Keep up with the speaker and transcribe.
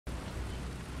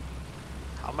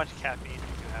How much caffeine do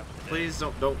you have today? Please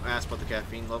don't ask about the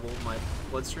caffeine level in my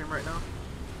bloodstream right now.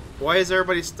 Why is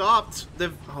everybody stopped?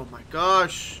 Oh my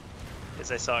gosh.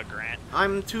 Because I saw a Grant.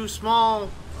 I'm too small.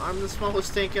 I'm the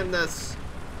smallest tank in this.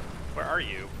 Where are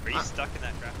you? Are you stuck in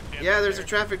that traffic jam? Yeah, there's a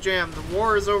traffic jam. The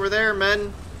war is over there,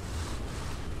 men.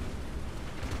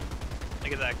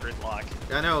 Look at that gridlock.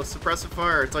 I know, suppressive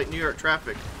fire. It's like New York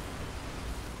traffic.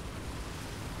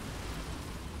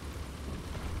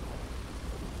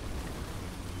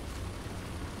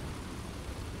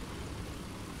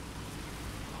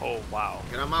 Oh, wow.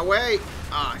 Get on my way!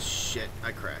 Ah, shit.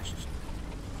 I crashed.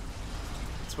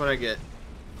 That's what I get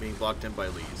being blocked in by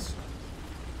Lees.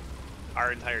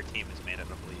 Our entire team is made up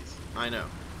of Lees. I know.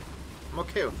 I'm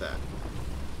okay with that.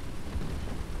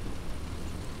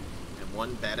 And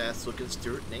one badass looking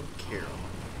Stuart named Carol.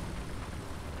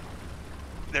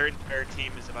 Their entire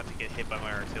team is about to get hit by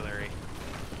my artillery.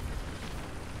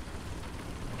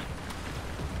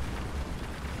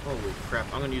 Holy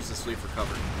crap. I'm gonna use this lead for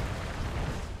cover.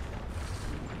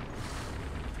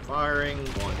 Firing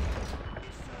one.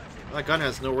 That gun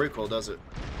has no recoil, does it?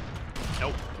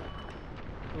 Nope.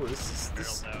 Oh, this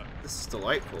is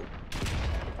delightful.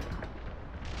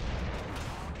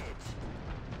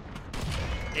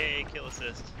 Yay, kill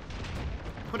assist.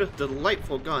 What a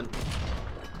delightful gun.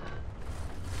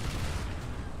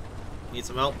 Need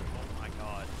some help? Oh my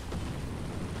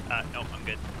god. Nope, I'm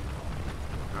good.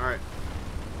 Alright.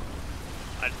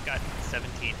 I've got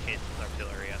 17 hits with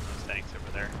artillery on those tanks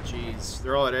over there. Jeez.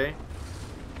 They're all at A?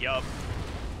 Yup.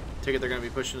 Take it they're gonna be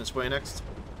pushing this way next?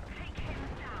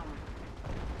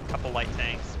 Couple light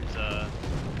tanks. There's a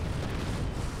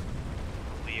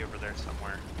Lee over there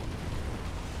somewhere.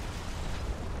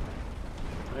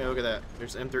 Oh yeah, look at that.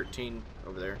 There's M13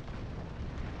 over there.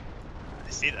 I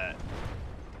see that.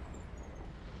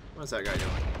 What's that guy doing?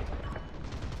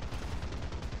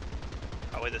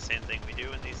 Probably the same thing we do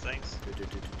in these things.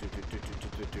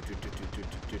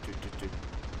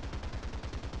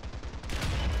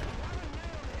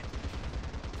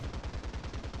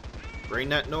 Bring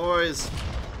that noise.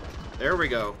 There we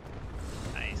go.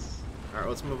 Nice. Alright,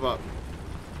 let's move up.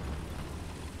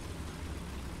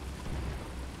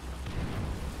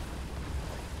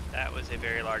 That was a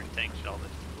very large tank shell that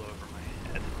just blew over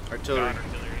my head. Artillery. God,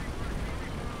 artillery.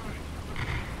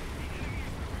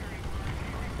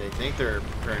 They think they're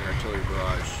preparing artillery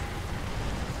barrage.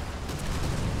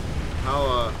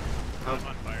 How I'm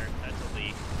on fire. That's a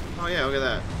Lee. oh yeah, look at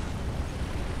that.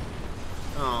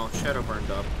 Oh, shadow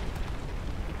burned up.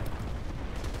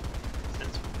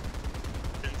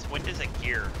 Since when does a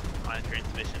gear on a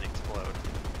transmission explode?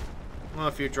 Well,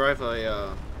 if you drive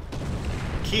a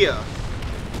Kia,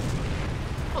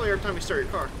 probably every time you start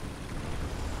your car,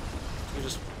 you're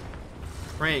just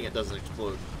praying it doesn't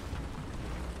explode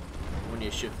when you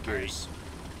shift gears.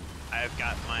 Right. I've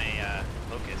got my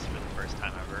Locust for the first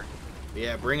time ever.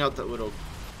 Yeah, bring out that little.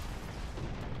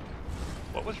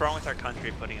 What was wrong with our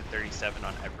country putting a 37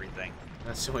 on everything?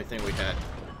 That's the only thing we had.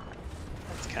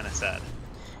 It's kind of sad.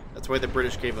 That's why the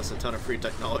British gave us a ton of free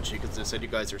technology, because they said you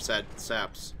guys are sad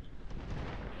saps.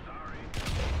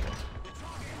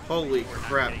 Holy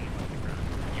crap.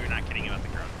 You're not kidding about the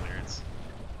ground clearance.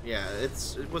 Yeah,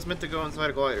 it was meant to go inside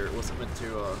a glider. It wasn't meant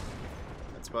to,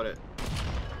 that's about it.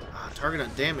 Target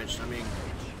undamaged, I mean.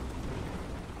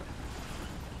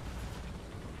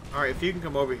 Alright, if you can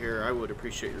come over here, I would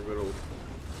appreciate your little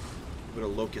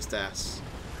Locust ass.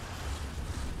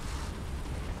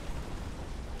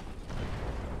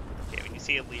 Okay, when you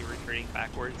see a Lee retreating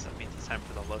backwards, that means it's time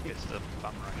for the Locust to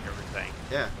bum rush everything.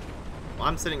 Yeah. Well,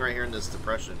 I'm sitting right here in this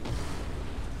depression.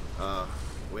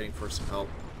 Waiting for some help.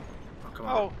 Oh, come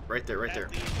on. Right there, right there.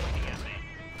 Lee's looking at me.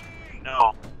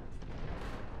 No.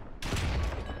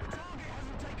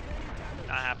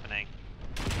 Not happening.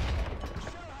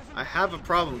 I have a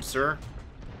problem, sir.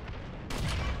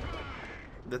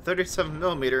 The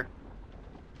 37mm,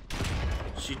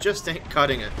 she just ain't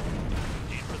cutting it.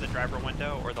 Aim for the driver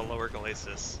window or the lower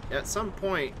glacis. At some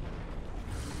point,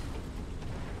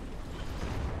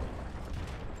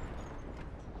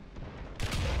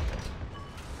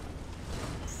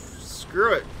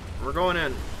 screw it. We're going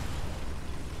in.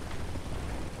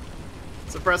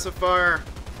 Suppressive fire.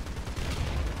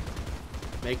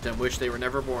 Make them wish they were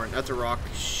never born. That's a rock.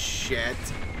 Shit.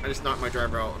 I just knocked my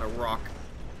driver out on a rock.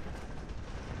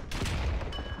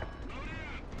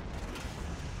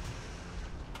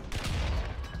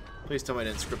 Please tell me I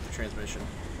didn't script the transmission.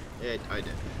 Yeah, I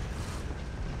did.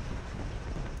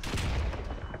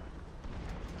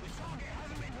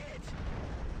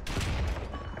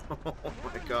 Oh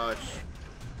my gosh.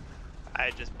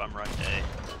 I just bum rushed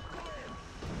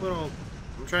A.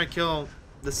 I'm trying to kill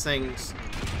this thing's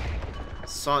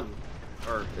son,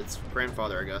 or its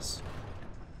grandfather, I guess.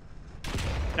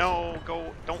 No,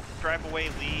 go! Don't drive away,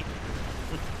 Lee.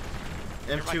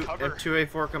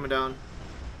 M2A4 coming down.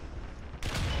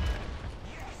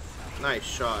 Nice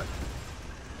shot.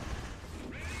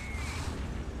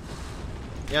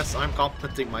 Yes, I'm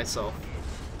complimenting myself.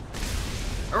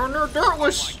 Oh no,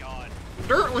 Dirtwish! Oh my god.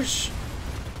 Dirtwish!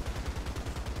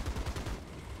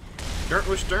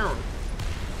 Dirtwish down.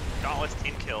 Dauntless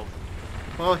team killed.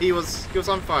 Well, he was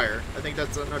on fire. I think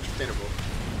that's understandable.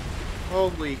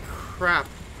 Holy crap!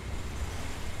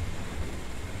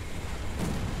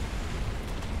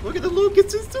 Look at the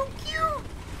Locust, it's so cute!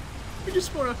 I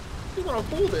just wanna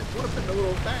hold it. I wanna put it in a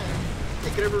little bag.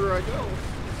 Take it everywhere I go.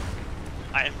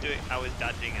 I was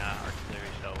dodging artillery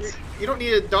shells. You don't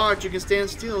need to dodge, you can stand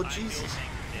still, I Jesus. feel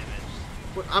tank damage.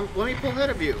 What, let me pull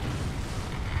ahead of you.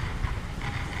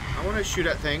 I wanna shoot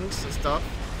at things and stuff.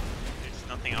 There's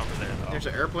nothing over there though. There's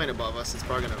an airplane above us, it's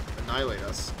probably gonna annihilate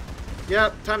us.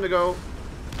 Yep, time to go.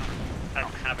 I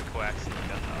don't have a coaxial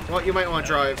gun though. Well, you might want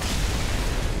to drive.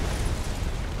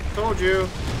 Told you.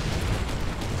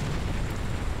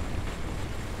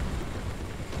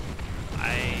 I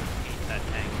hate that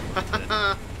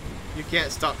tank. You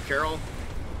can't stop Carol.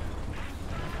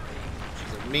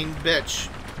 She's a mean bitch.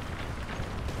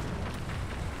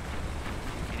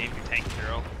 You named your tank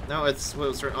Carol. No, it's what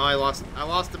was. Oh, I lost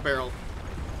the barrel.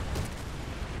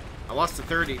 I lost the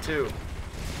 30 too.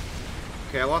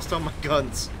 Okay, I lost all my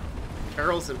guns.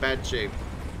 Carol's in bad shape.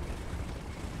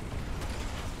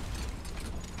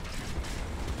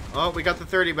 Oh, we got the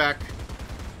 30 back.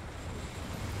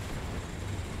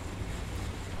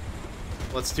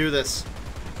 Let's do this.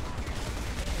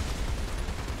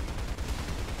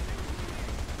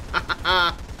 Ha ha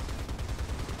ha!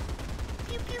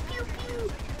 Pew pew pew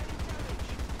pew!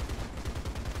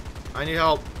 I need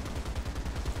help.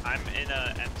 I'm in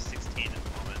a M16 at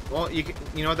the moment. Well, you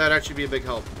know that'd actually be a big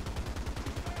help.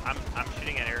 I'm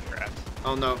shooting at aircraft.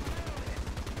 Oh no.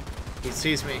 He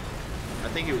sees me. I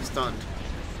think he was stunned.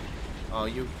 Oh,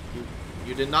 you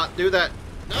did not do that.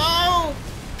 No!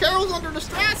 Carol's under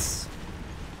distress!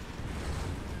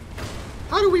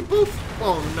 How do we both...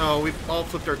 Oh no, we've all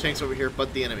flipped our tanks over here,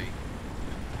 but the enemy.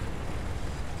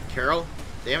 Carol?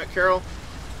 Damn it, Carol.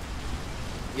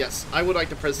 Yes, I would like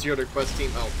to press 0 to request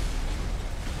team help.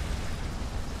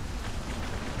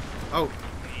 Oh.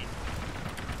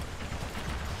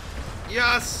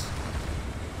 Yes!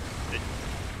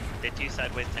 The two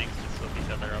sideways tanks just flip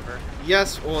each other over.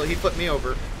 Yes, well, he flipped me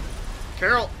over.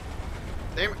 Carol!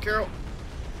 Damn it, Carol.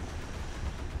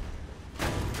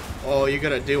 Oh, you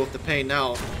gotta deal with the pain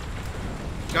now.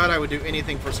 God, I would do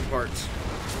anything for some parts.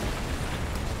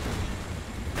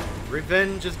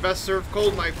 Revenge is best served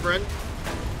cold, my friend.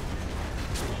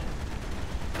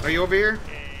 Are you over here?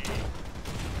 Okay.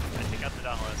 I took out the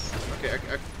Dauntless. Okay,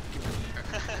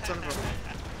 son of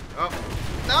a... Oh.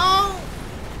 No!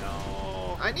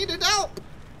 No. I needed help!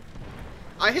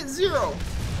 I hit 0.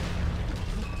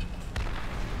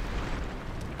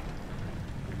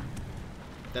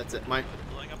 That's it. Blowing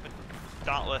up a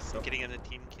Dauntless and getting in a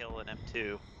team kill in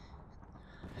M2.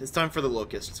 It's time for the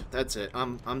Locust. That's it.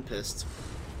 I'm pissed.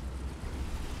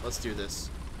 Let's do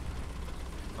this.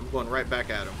 I'm going right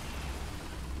back at him.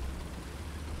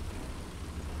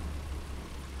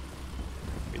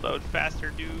 Reload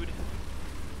faster, dude.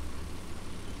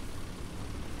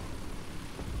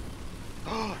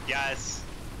 Oh, yes.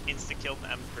 Insta-killed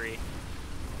an M3.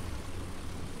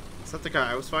 Is that the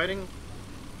guy I was fighting?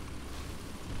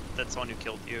 That's the one who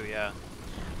killed you, yeah.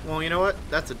 Well, you know what?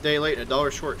 That's a day late and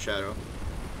 $1 short, Shadow.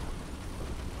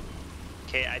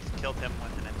 Okay, I just killed him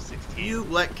with an M16. You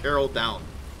let Carol down.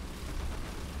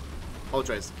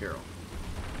 Apologize to Carol.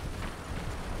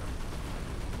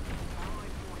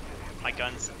 My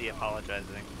gun's the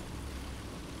apologizing.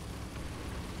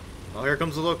 Well, here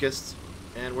comes the Locust.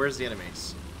 And where's the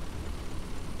enemies?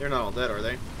 They're not all dead, are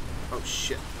they? Oh,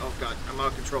 shit. Oh, God. I'm out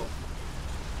of control.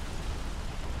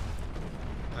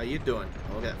 How you doing?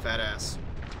 Oh, look at that fat ass.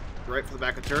 Right for the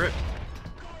back of the turret.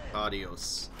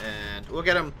 Adios. And look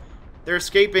at them. They're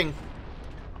escaping.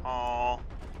 Aww.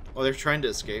 Oh, they're trying to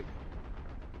escape.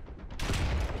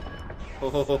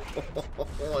 Oh,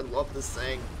 I love this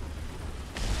thing.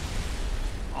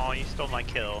 Oh, you stole my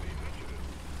kill.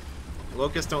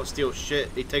 Locust don't steal shit.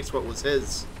 He takes what was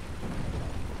his.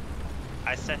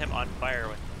 I set him on fire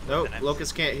with Nope, an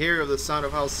Locust can't hear the sound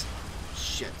of house.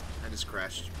 Shit, I just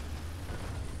crashed.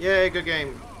 Yay, good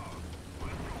game.